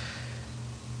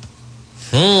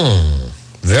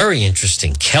 Very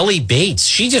interesting. Kelly Bates.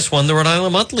 She just won the Rhode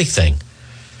Island Monthly thing.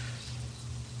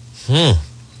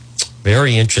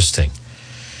 Very interesting.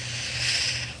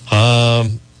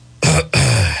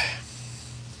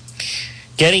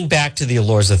 Getting back to the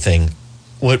Alorza thing,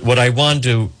 what I wanted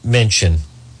to mention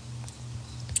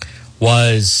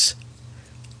was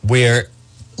where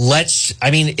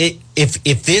if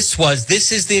this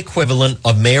is the equivalent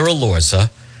of Mayor Alorza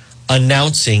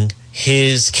announcing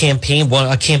his campaign,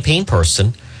 a campaign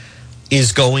person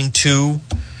is going to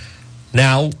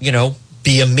now,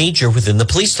 be a major within the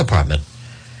police department.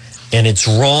 And it's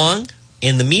wrong,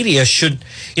 and the media should,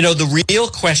 the real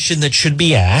question that should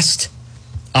be asked,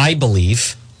 I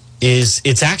believe, is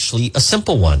it's actually a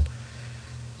simple one.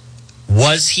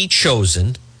 Was he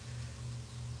chosen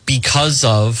because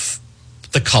of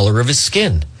the color of his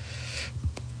skin.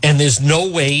 And there's no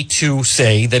way to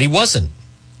say that he wasn't.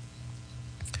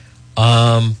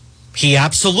 He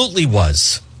absolutely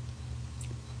was.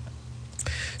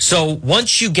 So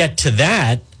once you get to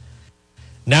that,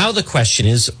 now the question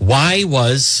is, why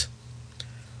was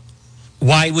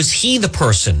he the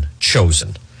person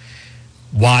chosen?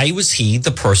 Why was he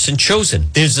the person chosen?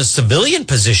 There's a civilian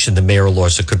position that Mayor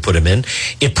Elorza could put him in.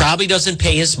 It probably doesn't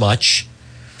pay as much.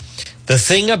 The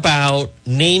thing about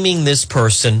naming this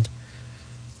person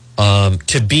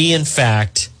to be, in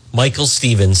fact, Michael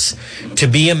Stevens, to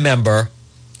be a member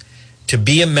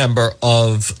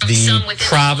of the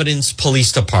Providence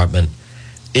Police Department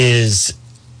is,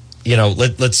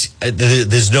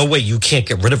 there's no way you can't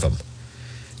get rid of him.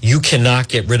 You cannot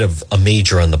get rid of a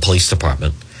major on the police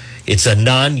department. It's a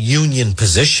non-union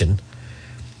position.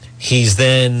 He's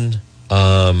then,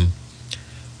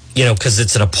 because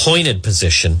it's an appointed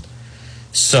position.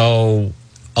 So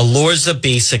Elorza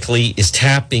basically is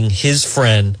tapping his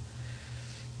friend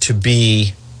to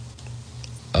be,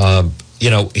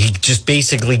 he just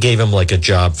basically gave him like a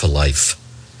job for life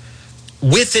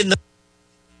within the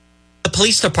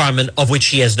police department, of which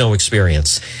he has no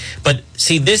experience. But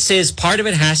see, this is part of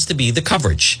it, has to be the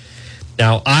coverage.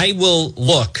 Now, I will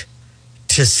look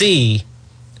to see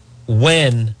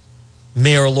when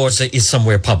Mayor Elorza is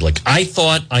somewhere public. I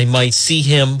thought I might see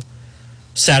him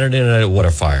Saturday night at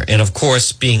Waterfire. And of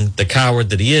course, being the coward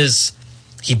that he is,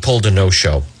 he pulled a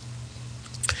no-show.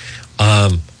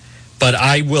 But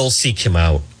I will seek him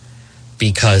out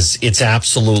because it's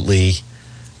absolutely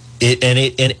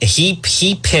and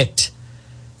he picked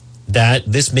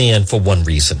this man for one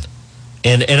reason.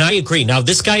 And I agree. Now,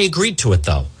 this guy agreed to it,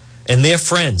 though. And they're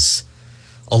friends.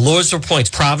 Elorza appoints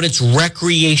Providence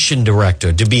Recreation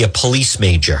Director to be a police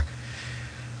major.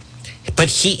 But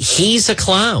he's a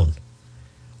clown.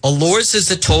 Elorza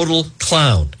is a total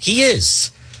clown. He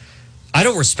is. I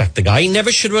don't respect the guy. He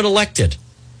never should have been elected.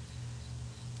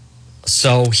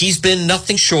 So he's been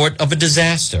nothing short of a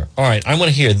disaster. All right, I want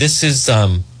to hear. This is,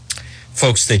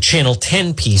 folks, the Channel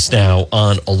 10 piece now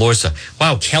on Elorza.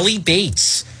 Wow, Kelly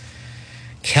Bates.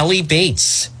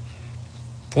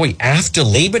 Boy, after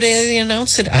Labor Day they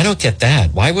announced it? I don't get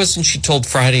that. Why wasn't she told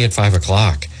Friday at 5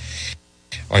 o'clock?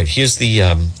 All right, here's the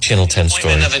Channel 10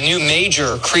 story. Of a new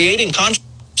major creating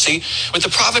controversy with the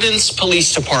Providence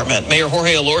Police Department. Mayor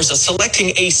Jorge Elorza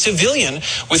selecting a civilian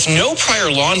with no prior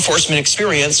law enforcement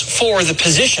experience for the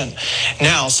position.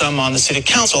 Now, some on the city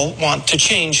council want to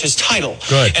change his title.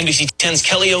 Good. NBC 10's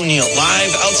Kelly O'Neill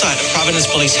live outside of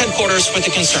Providence Police headquarters with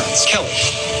the concerns. Kelly.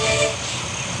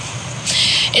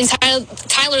 And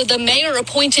Tyler, the mayor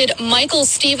appointed Michael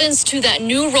Stevens to that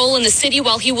new role in the city.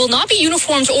 While he will not be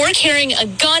uniformed or carrying a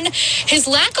gun, his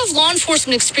lack of law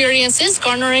enforcement experience is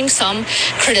garnering some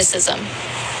criticism.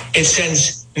 It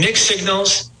sends mixed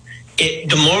signals. It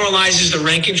demoralizes the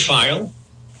rank and file.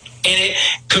 And it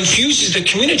confuses the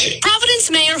community. Providence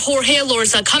Mayor Jorge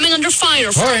Elorza coming under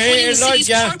fire for appointing the city's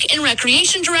Park and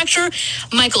Recreation Director,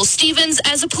 Michael Stevens,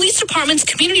 as a police department's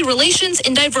community relations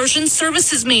and diversion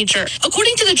services major.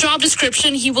 According to the job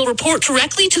description, he will report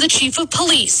directly to the chief of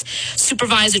police,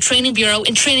 supervise a training bureau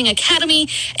and training academy,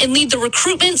 and lead the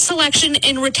recruitment, selection,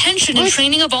 and retention and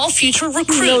training of all future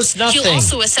recruits. He'll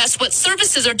also assess what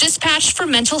services are dispatched for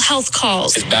mental health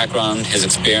calls. His background, his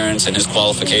experience, and his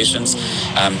qualifications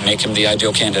make him the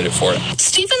ideal candidate for it.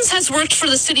 Stevens has worked for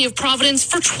the city of Providence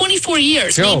for 24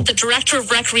 years, named the Director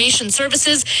of Recreation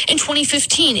Services in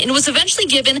 2015, and was eventually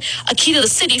given a key to the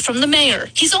city from the mayor.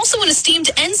 He's also an esteemed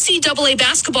NCAA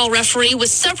basketball referee with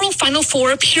several Final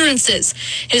Four appearances.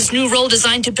 His new role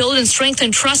designed to build and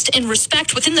strengthen trust and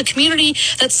respect within the community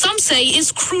that some say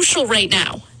is crucial right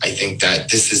now. I think that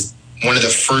this is one of the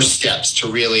first steps to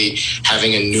really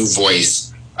having a new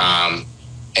voice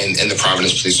in the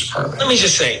Providence Police Department. Let me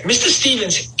just say, Mr.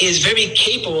 Stevens is very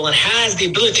capable and has the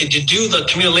ability to do the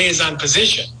community liaison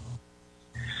position.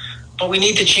 But we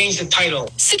need to change the title.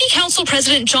 City Council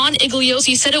President John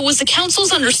Igliosi said it was the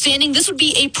council's understanding this would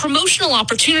be a promotional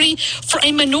opportunity for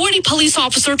a minority police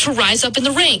officer to rise up in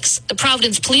the ranks. The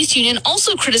Providence Police Union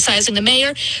also criticizing the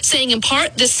mayor, saying in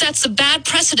part this sets a bad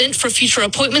precedent for future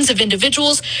appointments of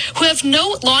individuals who have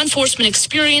no law enforcement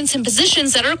experience in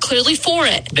positions that are clearly for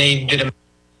it. They did a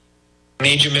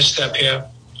major misstep here.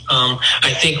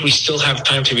 I think we still have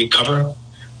time to recover.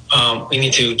 We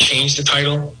need to change the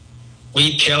title,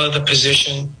 retailer the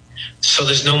position, so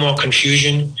there's no more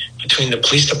confusion between the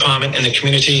police department and the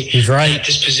community. He's right.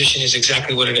 This position is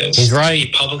exactly what it is. He's right.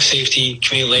 A public safety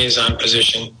community liaison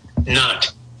position,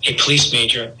 not a police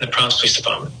major in the Providence Police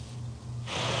Department.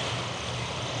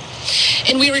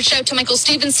 And we reached out to Michael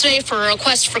Stevens today for a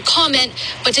request for comment,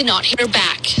 but did not hear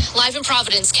back. Live in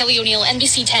Providence, Kelly O'Neill,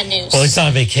 NBC 10 News. Well, he's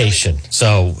on vacation,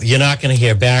 so you're not going to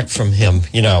hear back from him,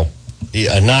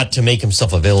 not to make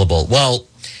himself available. Well,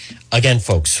 again,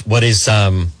 folks, what is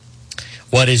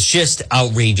just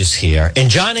outrageous here, and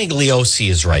John Igliosi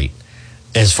is right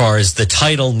as far as the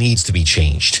title needs to be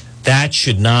changed. That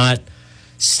should not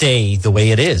stay the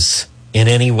way it is in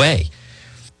any way.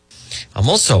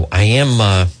 I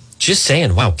am just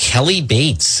saying, wow, Kelly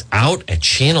Bates out at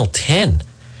Channel 10.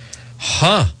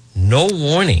 No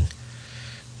warning.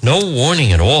 No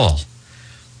warning at all.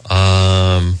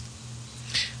 I'm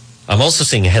also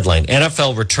seeing a headline.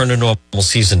 NFL return to normal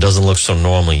season doesn't look so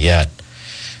normal yet.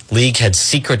 League had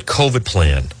secret COVID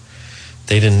plan.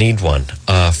 They didn't need one.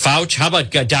 Fauci, how about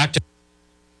Dr.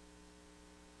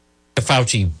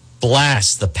 Fauci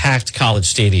blast the packed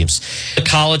college stadiums? The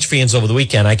college fans over the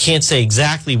weekend, I can't say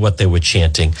exactly what they were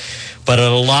chanting, but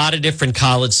at a lot of different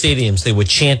college stadiums, they were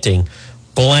chanting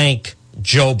blank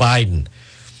Joe Biden.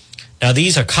 Now,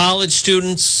 these are college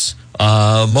students,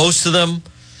 most of them,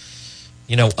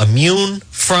 immune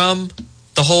from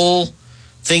the whole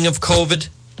thing of COVID.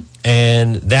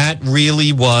 And that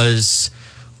really was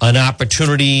an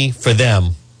opportunity for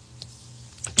them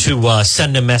to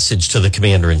send a message to the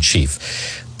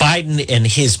commander-in-chief. Biden and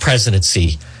his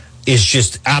presidency is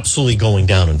just absolutely going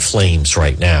down in flames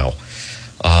right now.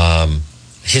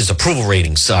 His approval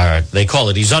ratings they call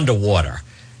it, he's underwater.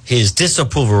 His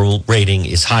disapproval rating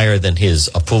is higher than his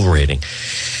approval rating.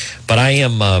 But I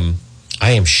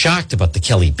am shocked about the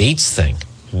Kelly Bates thing.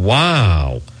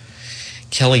 Wow.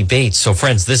 Kelly Bates. So,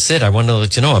 friends, this is it. I want to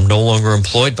let you know I'm no longer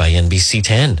employed by NBC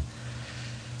 10.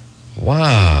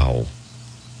 Wow.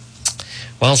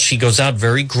 Well, she goes out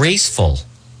very graceful.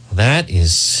 That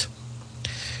is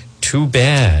too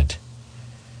bad.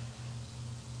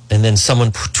 And then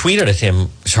someone tweeted at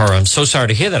her, I'm so sorry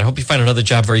to hear that. I hope you find another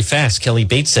job very fast. Kelly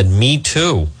Bates said, me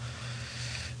too.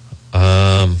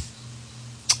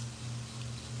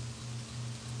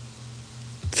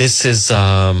 This is,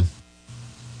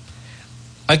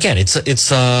 again,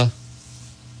 it's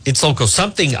local.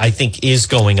 Something I think is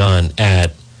going on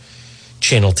at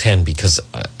Channel 10 because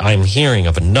I'm hearing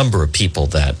of a number of people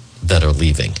that are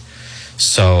leaving.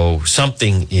 So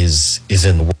something is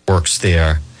in the works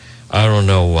there. I don't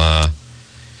know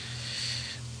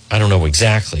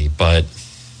exactly, but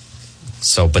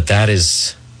that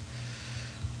is,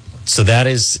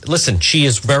 listen, she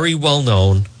is very well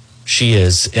known. She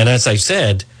is. And as I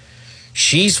said,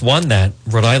 she's won that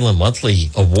Rhode Island Monthly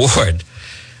Award,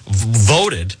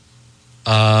 voted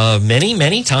many,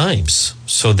 many times.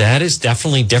 So that is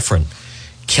definitely different.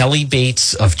 Kelly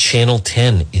Bates of Channel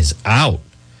 10 is out.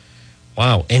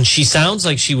 Wow. And she sounds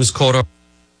like she was caught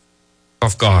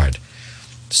off guard.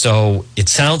 So it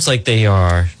sounds like they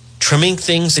are trimming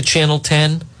things at Channel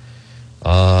 10.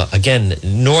 Again,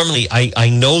 normally I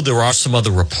know there are some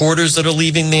other reporters that are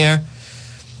leaving there.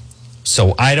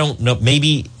 So I don't know.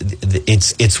 Maybe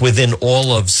it's within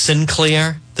all of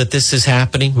Sinclair that this is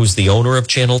happening, who's the owner of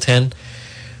Channel 10.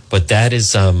 But that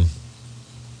is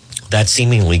that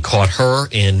seemingly caught her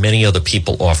and many other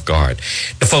people off guard.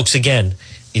 Now, folks, again,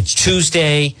 it's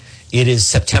Tuesday. It is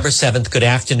September 7th. Good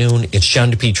afternoon. It's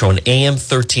John DePetro on AM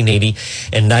 1380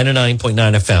 and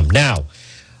 99.9 FM. Now,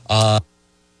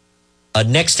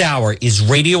 next hour is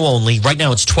radio only. Right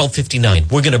now it's 12:59.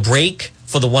 We're going to break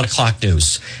for the 1 o'clock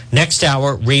news. Next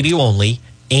hour, radio only,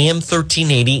 AM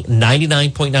 1380,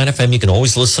 99.9 FM. You can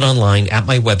always listen online at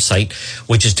my website,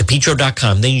 which is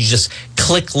DePetro.com. Then you just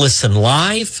click listen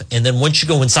live. And then once you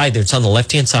go inside there, it's on the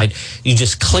left-hand side. You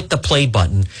just click the play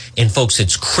button. And folks,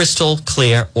 it's crystal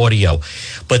clear audio.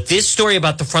 But this story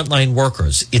about the frontline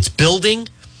workers, it's building.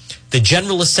 The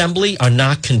General Assembly are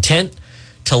not content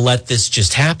to let this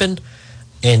just happen.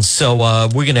 And so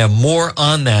we're going to have more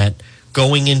on that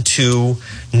going into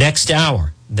next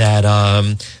hour. That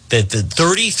the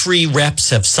 33 reps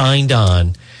have signed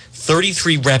on.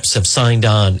 33 reps have signed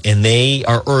on, and they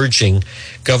are urging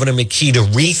Governor McKee to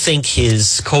rethink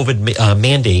his COVID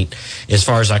mandate as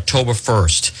far as October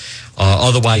 1st.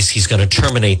 Otherwise, he's going to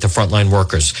terminate the frontline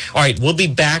workers. All right, we'll be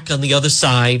back on the other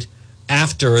side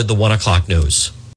after the 1 o'clock news.